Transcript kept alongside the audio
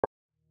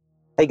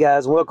Hey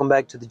guys, welcome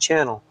back to the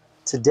channel.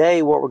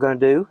 Today what we're going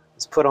to do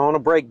is put on a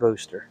brake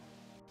booster.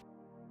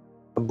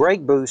 A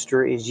brake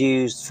booster is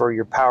used for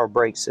your power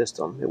brake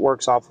system. It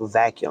works off of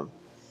vacuum.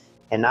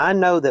 And I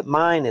know that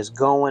mine is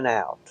going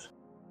out.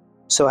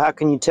 So how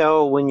can you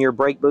tell when your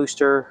brake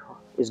booster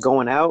is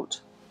going out?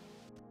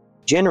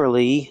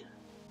 Generally,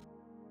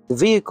 the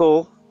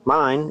vehicle,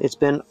 mine, it's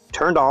been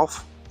turned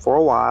off for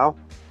a while.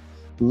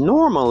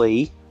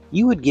 Normally,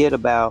 you would get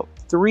about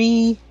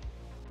 3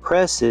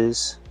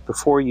 presses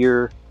before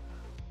your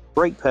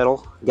brake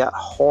pedal got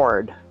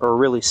hard or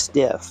really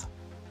stiff.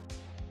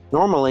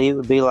 Normally it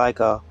would be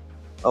like a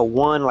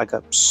one, like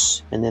a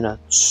pss, and then a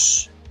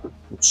tss,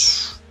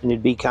 and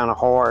it'd be kind of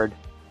hard.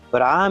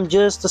 But I'm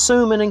just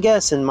assuming and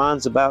guessing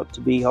mine's about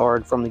to be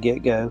hard from the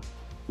get-go.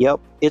 Yep,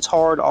 it's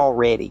hard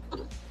already.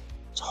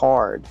 It's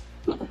hard.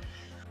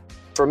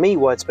 For me,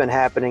 what's been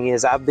happening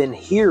is I've been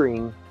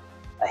hearing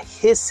a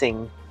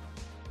hissing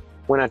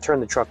when I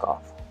turn the truck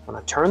off. When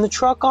I turn the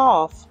truck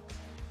off,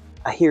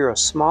 I hear a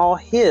small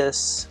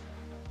hiss,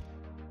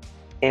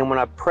 and when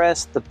I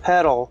press the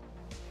pedal,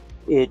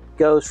 it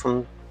goes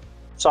from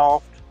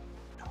soft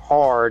to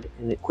hard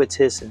and it quits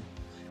hissing.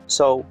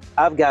 So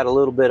I've got a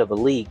little bit of a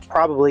leak,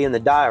 probably in the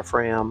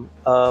diaphragm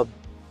of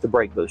the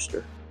brake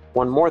booster.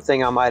 One more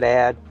thing I might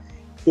add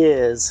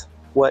is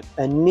what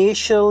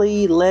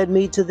initially led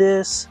me to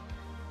this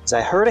is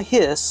I heard a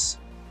hiss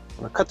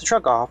when I cut the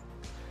truck off,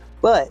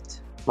 but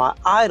my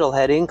idle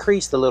had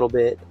increased a little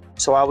bit.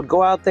 So I would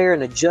go out there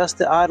and adjust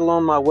the idle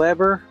on my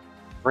Weber,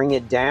 bring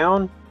it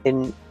down,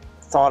 and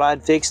thought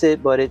I'd fixed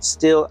it, but it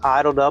still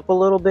idled up a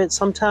little bit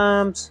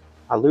sometimes.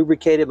 I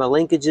lubricated my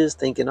linkages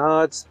thinking,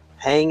 oh, it's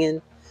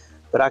hanging,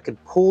 but I could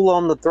pull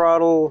on the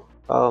throttle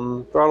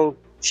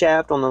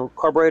shaft on the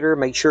carburetor,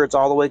 make sure it's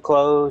all the way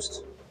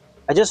closed.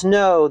 I just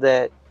know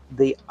that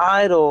the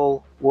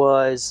idle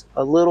was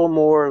a little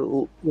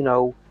more,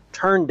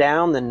 turned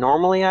down than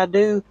normally I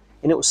do,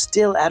 and it was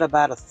still at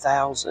about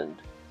 1,000.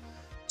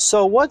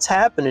 So what's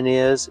happening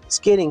is it's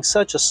getting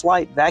such a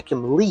slight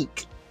vacuum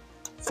leak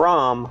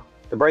from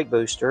the brake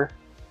booster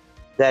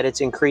that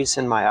it's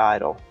increasing my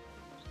idle.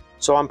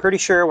 So I'm pretty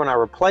sure when I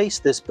replace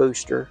this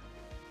booster,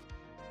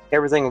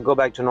 everything will go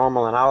back to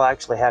normal, and I'll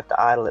actually have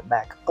to idle it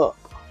back up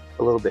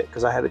a little bit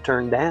because I have it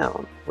turned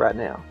down right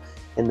now.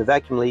 And the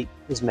vacuum leak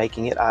is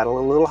making it idle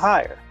a little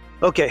higher.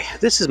 Okay,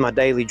 this is my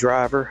daily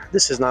driver.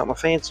 This is not my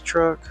fancy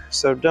truck,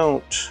 so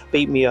don't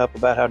beat me up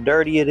about how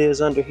dirty it is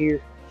under here.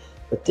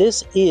 But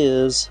this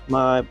is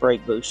my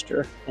brake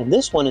booster, and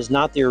this one is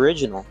not the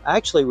original. I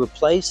actually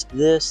replaced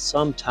this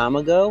some time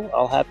ago.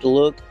 I'll have to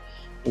look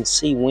and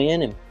see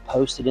when and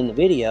post it in the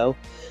video.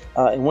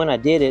 And when I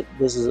did it,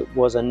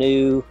 was a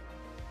new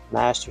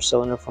master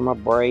cylinder for my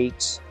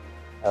brakes.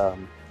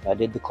 I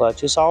did the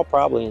clutch. It's all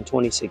probably in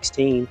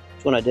 2016.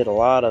 It's when I did a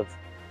lot of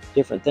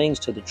different things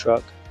to the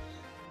truck.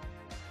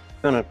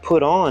 I'm gonna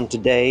put on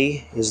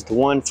today is the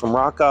one from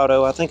Rock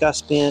Auto. I think I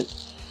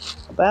spent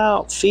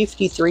about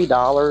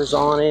 $53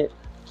 on it,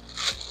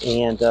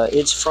 and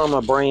it's from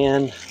a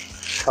brand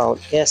called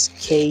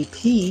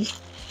SKP,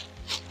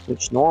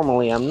 which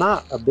normally I'm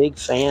not a big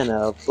fan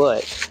of,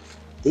 but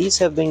these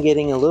have been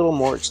getting a little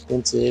more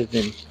expensive,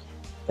 and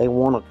they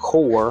want a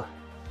core.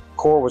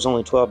 Core was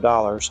only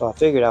 $12, so I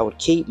figured I would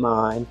keep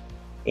mine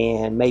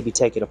and maybe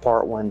take it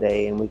apart one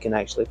day and we can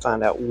actually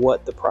find out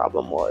what the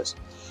problem was.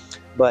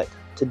 But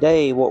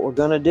today what we're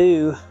gonna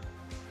do,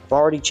 I've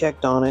already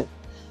checked on it.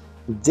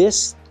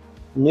 This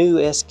new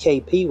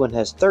SKP one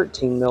has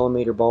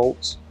 13mm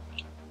bolts,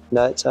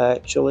 nuts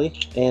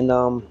actually, and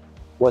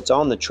what's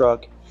on the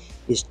truck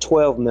is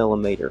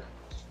 12mm.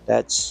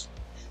 That's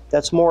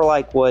more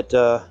like what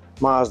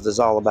Mazda's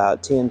all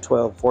about, 10,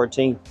 12,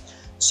 14.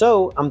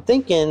 So I'm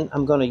thinking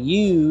I'm going to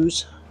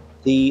use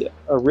the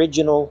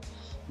original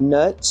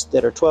nuts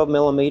that are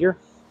 12mm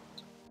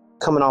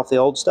coming off the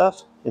old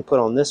stuff and put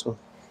on this one.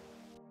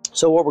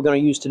 So what we're going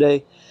to use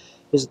today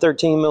is a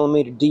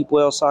 13mm deep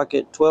well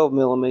socket,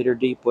 12mm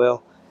deep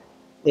well,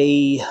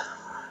 a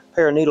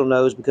pair of needle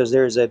nose because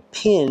there's a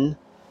pin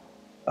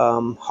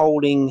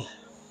holding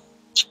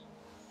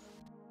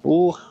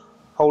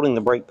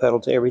the brake pedal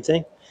to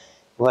everything.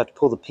 We'll have to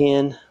pull the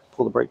pin,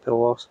 pull the brake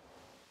pedal off,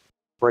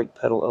 brake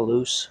pedal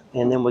loose,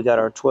 and then we got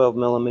our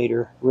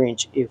 12mm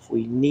wrench if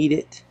we need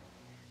it.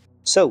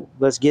 So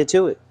let's get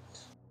to it.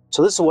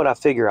 So this is what I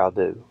figure I'll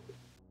do.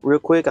 Real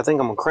quick, I think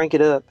I'm gonna crank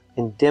it up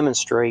and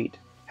demonstrate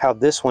how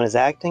this one is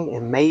acting,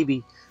 and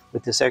maybe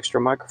with this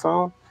extra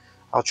microphone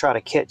I'll try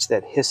to catch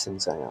that hissing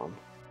sound.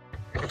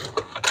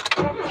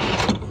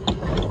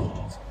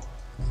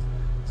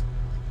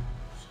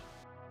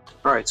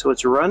 Alright, so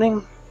it's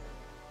running,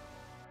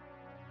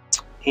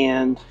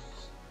 and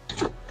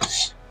you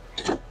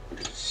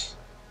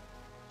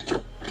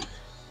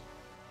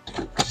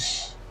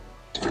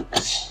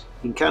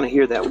can kind of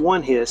hear that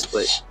one hiss,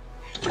 but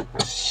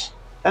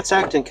that's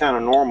acting kind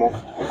of normal.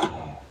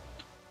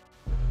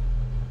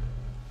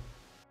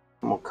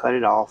 I'm going to cut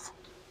it off.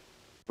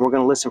 We're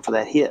going to listen for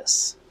that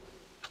hiss.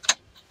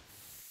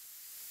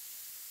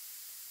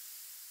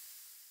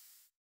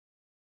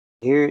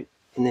 Hear it,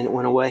 and then it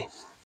went away.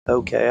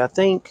 Okay, I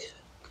think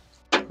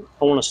I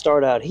want to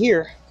start out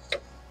here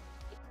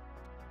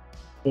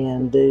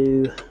and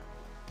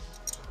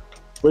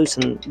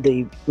loosen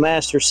the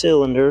master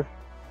cylinder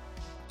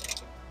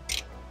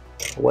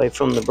away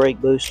from the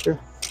brake booster.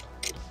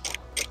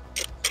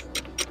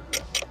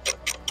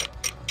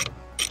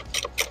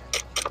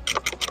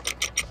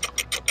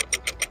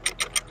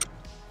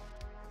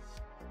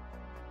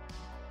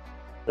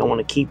 I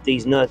want to keep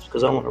these nuts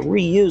because I want to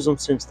reuse them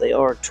since they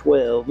are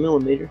 12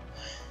 millimeter.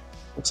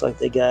 Looks like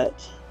they got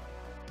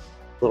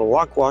a little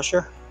lock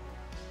washer.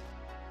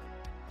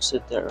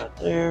 Sit that right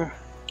there.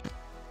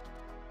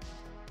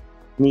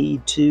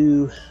 Need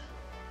to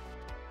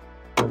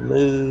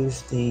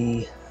remove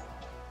the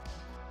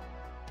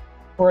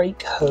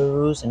brake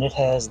hose, and it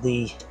has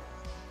the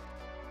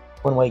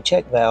one-way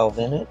check valve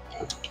in it.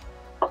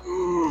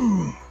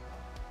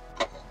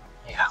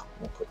 Yeah,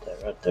 we'll put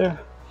that right there.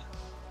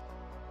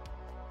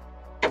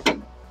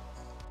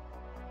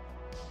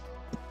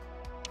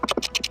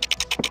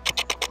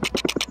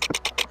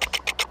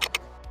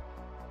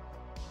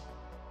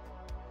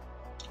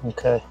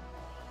 Okay,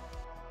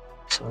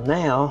 so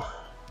now,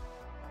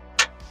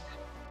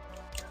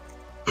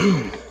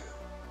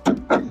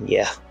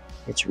 yeah,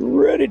 it's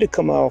ready to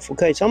come off.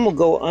 Okay, so I'm gonna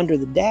go under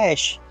the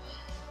dash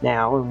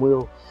now, and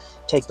we'll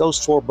take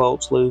those 4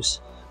 bolts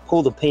loose,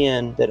 pull the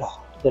pin that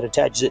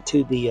attaches it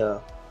to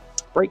the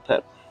brake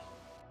pedal.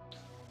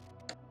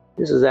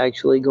 This is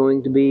actually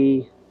going to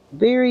be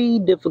very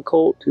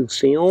difficult to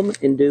film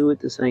and do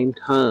at the same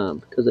time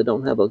because I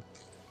don't have a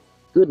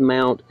good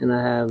mount and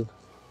I have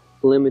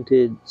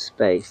limited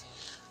space.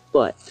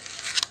 But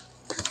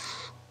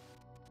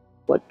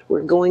what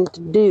we're going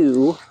to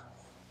do,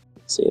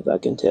 let's see if I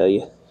can tell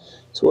you.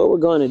 So what we're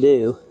going to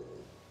do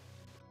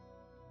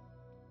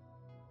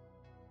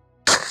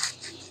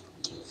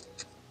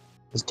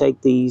is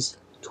take these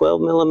 12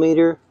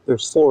 millimeter,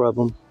 there's 4 of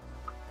them,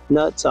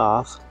 nuts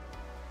off,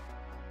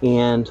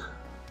 and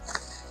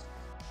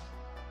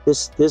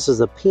this is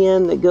a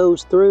pin that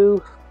goes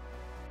through,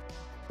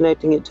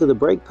 connecting it to the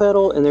brake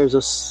pedal, and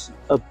there's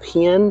a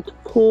pin to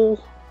pull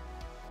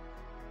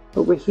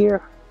over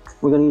here.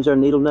 We're going to use our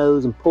needle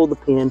nose and pull the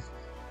pin,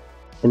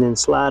 and then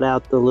slide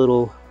out the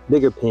little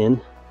bigger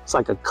pin. It's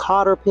like a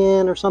cotter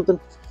pin or something.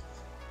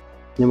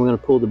 And then we're going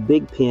to pull the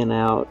big pin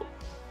out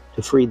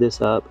to free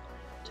this up.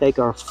 Take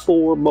our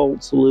 4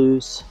 bolts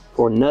loose,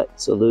 4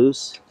 nuts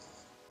loose,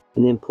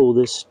 and then pull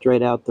this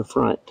straight out the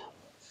front.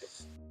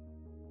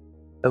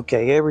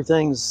 Okay,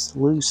 everything's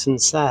loose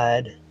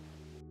inside.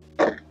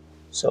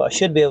 So I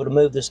should be able to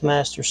move this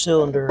master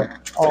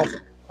cylinder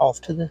off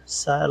to the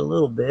side a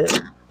little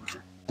bit.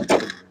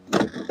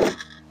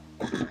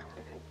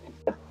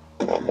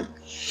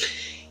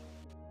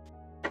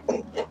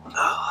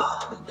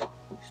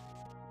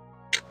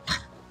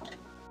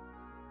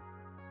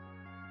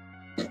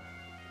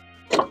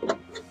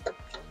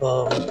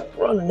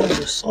 Running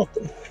into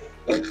something.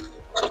 There we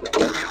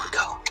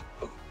go.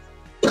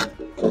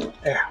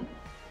 There.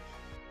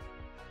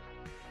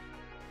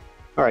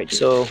 Alright,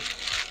 so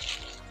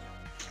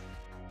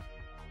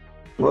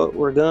what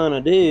we're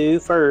gonna do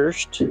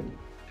first,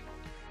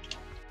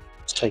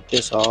 let's take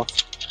this off.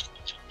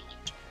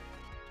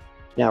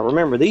 Now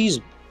remember, these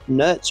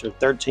nuts are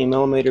 13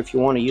 millimeter. If you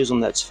want to use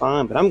them, that's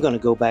fine, but I'm gonna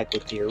go back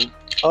with the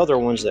other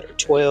ones that are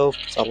 12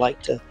 because I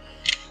like to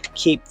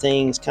keep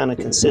things kind of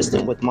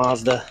consistent with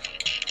Mazda.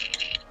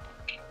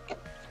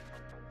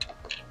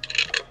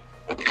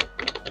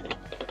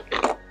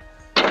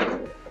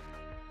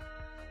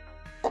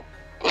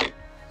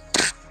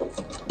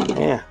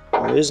 Yeah,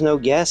 there is no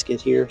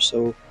gasket here,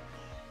 so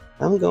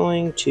I'm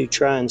going to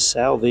try and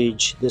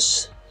salvage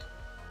this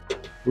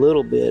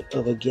little bit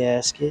of a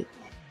gasket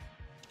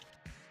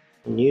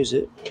and use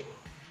it.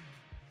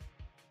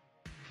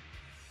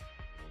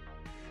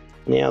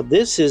 Now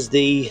this is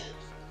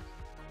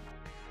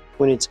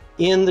when it's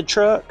in the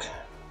truck,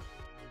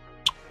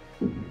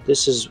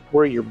 this is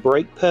where your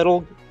brake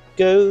pedal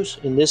goes,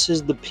 and this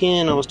is the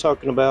pin I was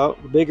talking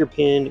about, the bigger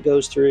pin that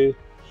goes through,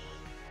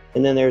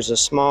 and then there's a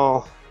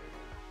small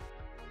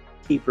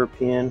keeper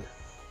pin.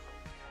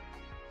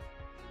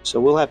 So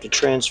we'll have to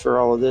transfer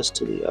all of this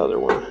to the other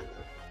one.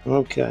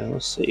 Okay,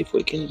 let's see if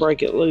we can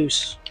break it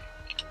loose.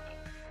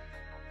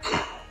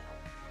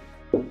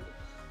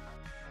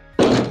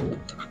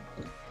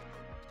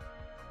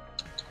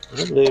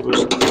 That dude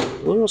was a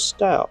little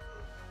stout.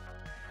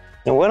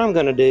 Now what I'm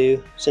going to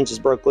do, since it's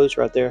broke loose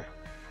right there,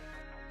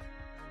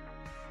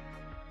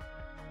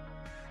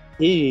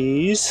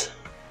 is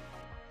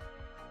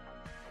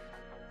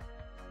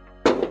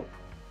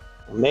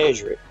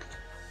measure it.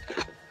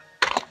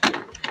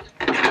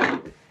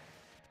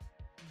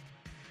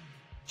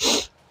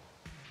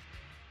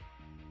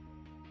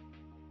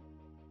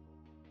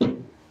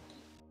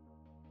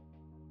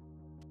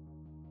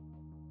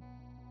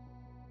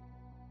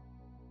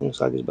 Looks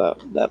like it's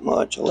about that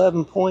much,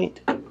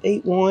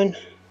 11.81.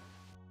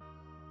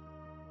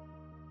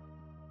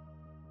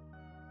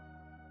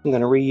 I'm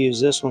going to reuse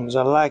this one because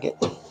I like it.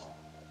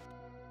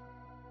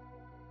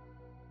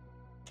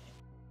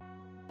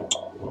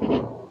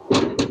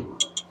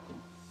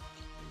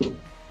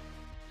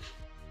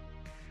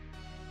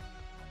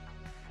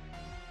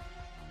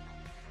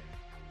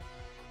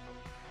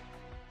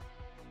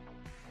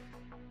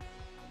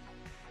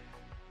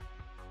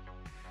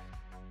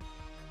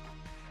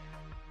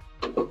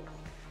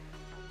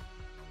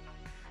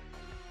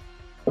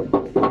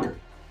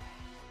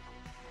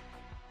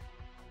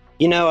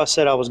 You know, I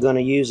said I was going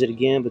to use it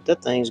again, but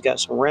that thing's got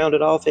some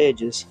rounded off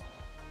edges.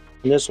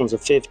 And this one's a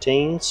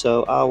 15,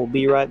 so I will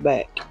be right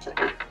back.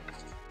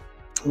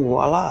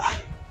 Voila.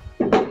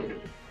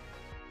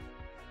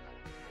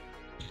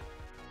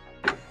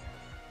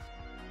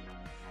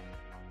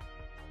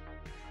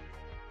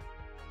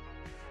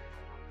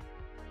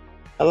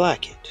 I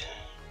like it.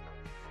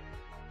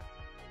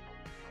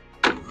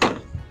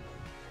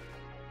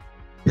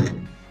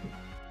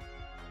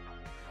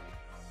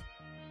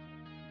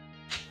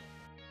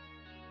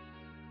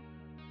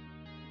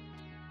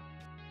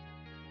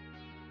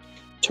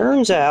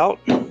 Turns out,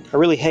 I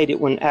really hate it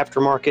when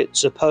aftermarket,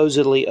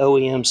 supposedly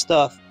OEM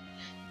stuff,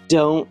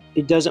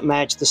 it doesn't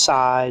match the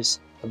size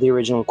of the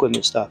original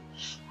equipment stuff.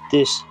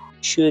 This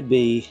should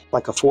be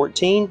like a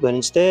 14, but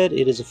instead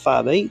it is a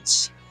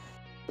 5/8.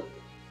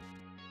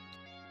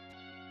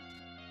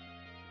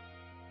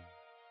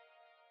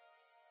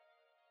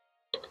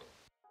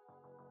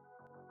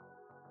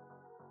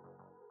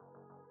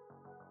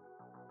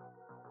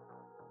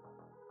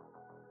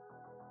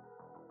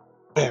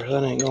 There,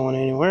 that ain't going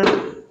anywhere.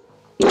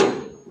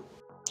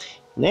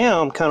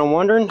 Now I'm kind of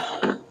wondering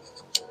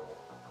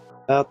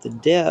about the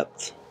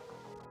depth.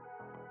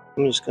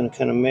 I'm just going to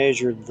kind of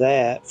measure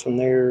that from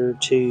there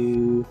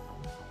to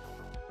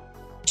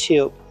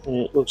tip, and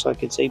it looks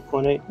like it's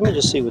 8.8. Let me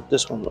just see what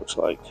this one looks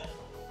like.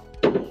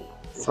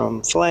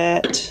 From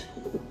flat.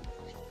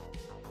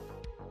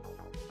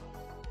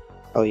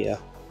 Oh yeah.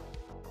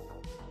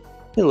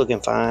 It's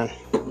looking fine.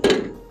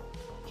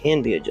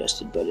 Can be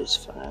adjusted, but it's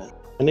fine.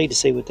 I need to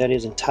see what that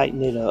is and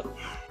tighten it up.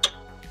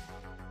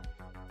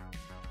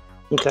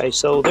 Okay,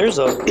 so there's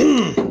a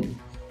see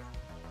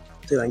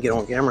if I can get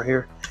on camera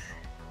here.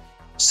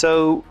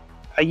 So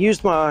I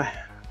used my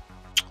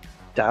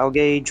dial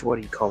gauge. What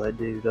do you call that,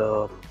 dude?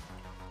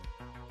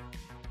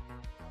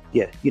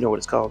 Yeah, you know what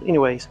it's called.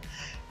 Anyways,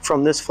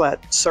 from this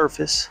flat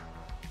surface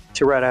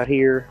to right out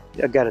here,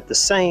 I got it the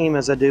same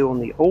as I do on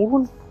the old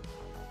one,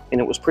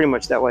 and it was pretty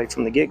much that way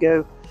from the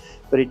get-go.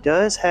 But it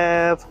does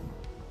have,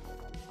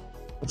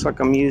 looks like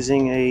I'm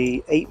using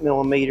a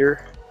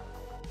 8mm.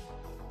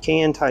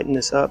 Can tighten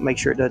this up, make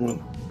sure it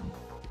doesn't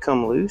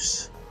come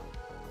loose.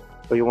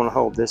 So you want to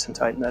hold this and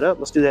tighten that up.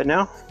 Let's do that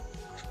now.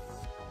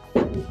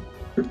 I'm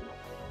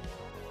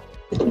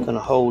going to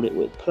hold it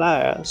with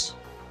pliers.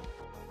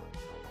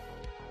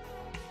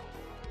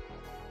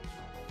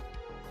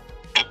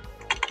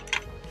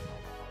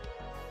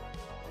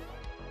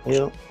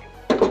 Yep.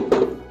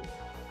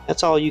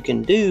 That's all you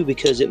can do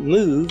because it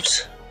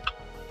moves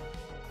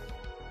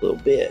a little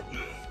bit.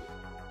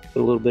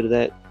 Put a little bit of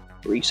that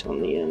grease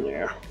on the end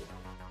there.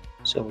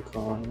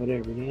 Silicone,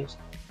 whatever it is.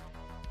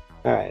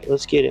 Alright,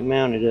 let's get it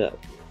mounted up.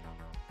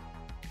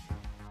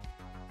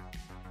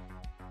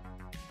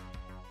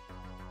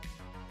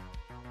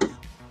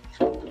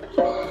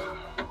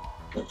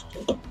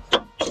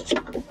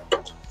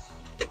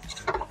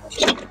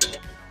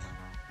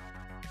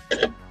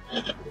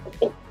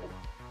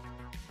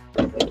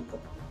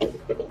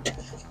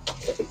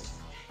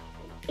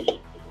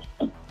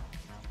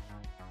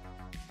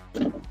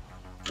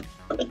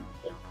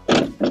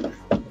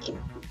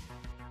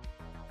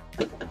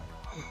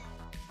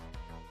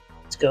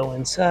 Go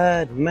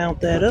inside and mount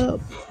that up.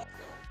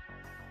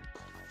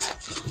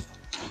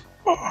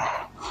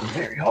 Oh,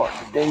 very hard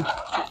to do.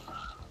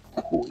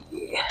 Oh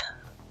yeah.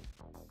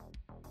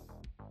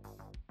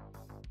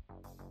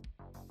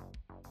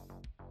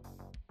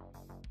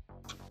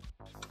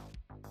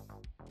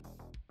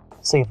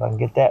 See if I can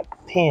get that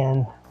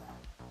pin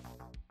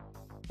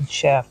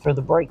shaft for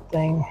the brake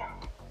thing.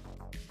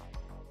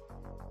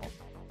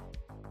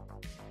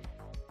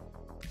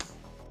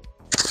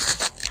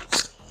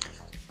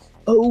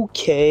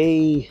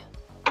 Okay,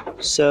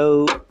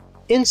 so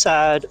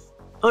inside,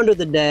 under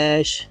the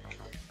dash,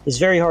 is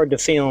very hard to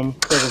film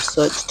because of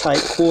such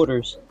tight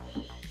quarters.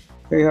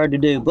 Very hard to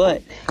do,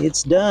 but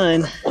it's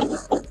done.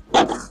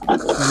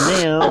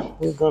 And now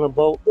we're gonna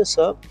bolt this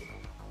up.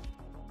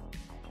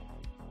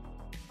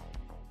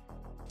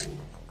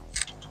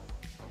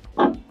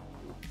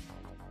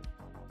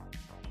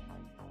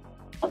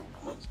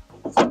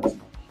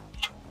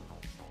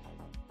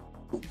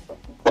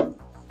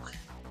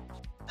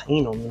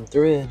 Paint on them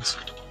threads.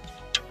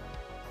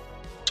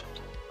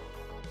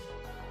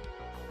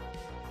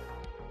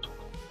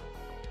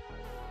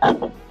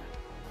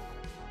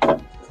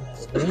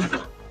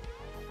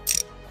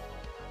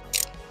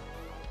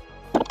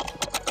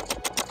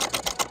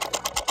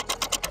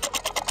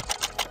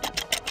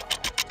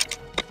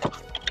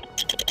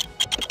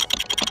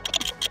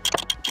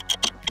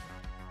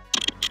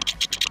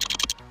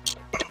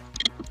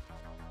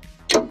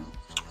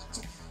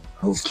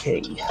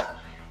 Okay.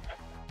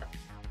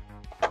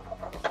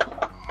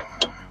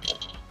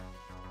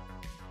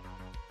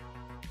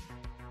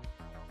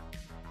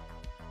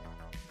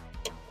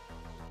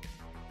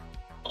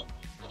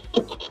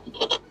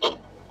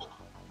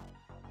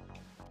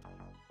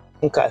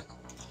 Okay.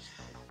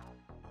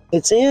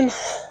 It's in. A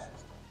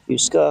few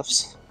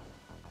scuffs.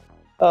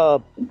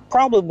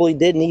 Probably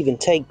didn't even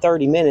take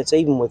 30 minutes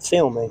even with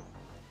filming.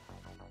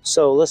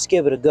 So let's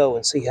give it a go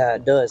and see how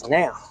it does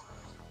now.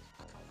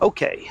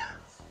 Okay.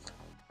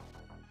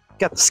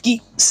 Got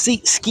the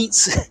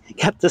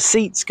got the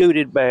seat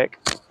scooted back.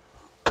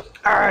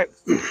 All right.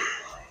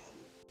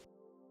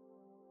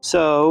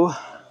 So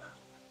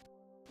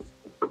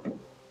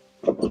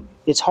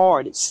it's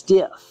hard, it's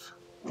stiff.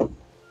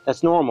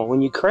 That's normal.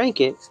 When you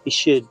crank it,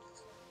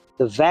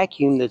 the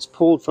vacuum that's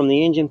pulled from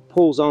the engine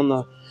pulls on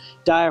the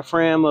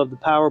diaphragm of the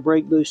power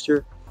brake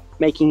booster,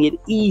 making it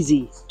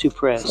easy to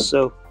press.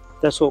 So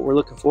that's what we're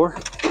looking for.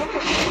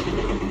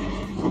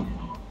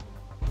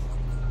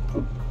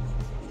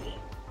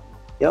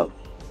 Yep.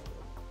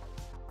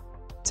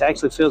 It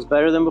actually feels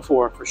better than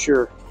before, for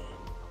sure.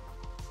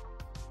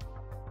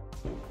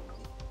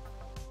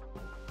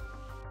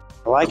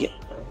 I like it.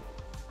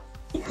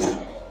 It's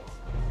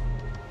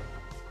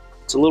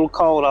a little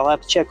cold. I'll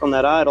have to check on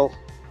that idle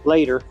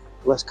later.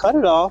 Let's cut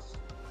it off.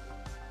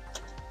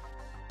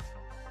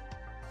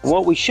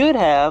 What we should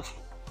have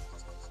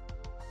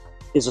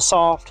is a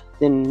soft,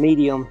 then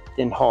medium,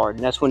 then hard.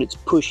 And that's when it's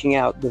pushing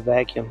out the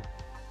vacuum.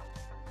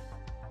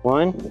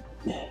 1,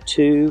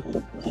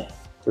 2,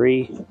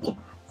 3,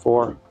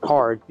 4,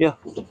 hard. Yeah.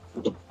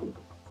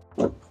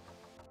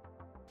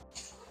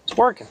 It's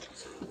working.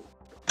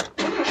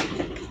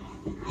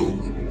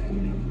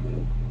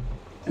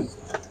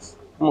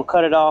 I'm gonna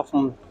cut it off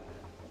and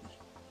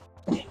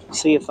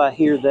see if I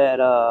hear that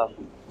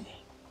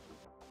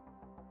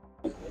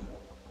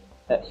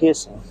that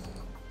hissing.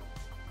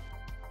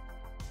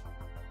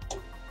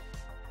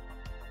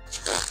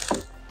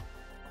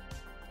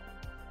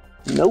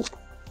 Nope.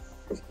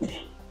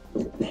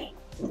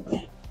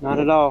 Not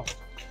at all.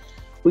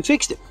 We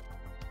fixed it.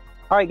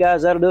 Alright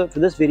guys, that'll do it for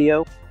this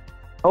video.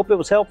 Hope it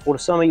was helpful to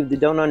some of you that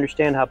don't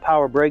understand how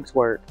power brakes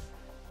work.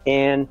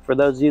 And for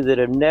those of you that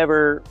have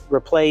never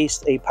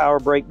replaced a power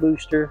brake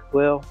booster,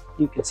 well,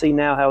 you can see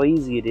now how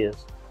easy it is.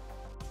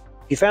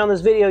 If you found this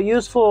video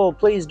useful,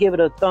 please give it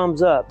a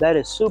thumbs up. That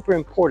is super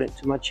important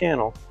to my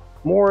channel.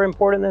 More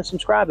important than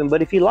subscribing.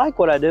 But if you like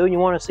what I do and you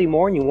want to see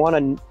more and you want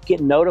to get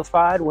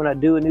notified when I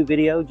do a new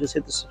video, just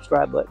hit the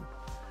subscribe button.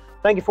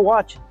 Thank you for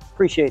watching.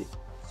 Appreciate it.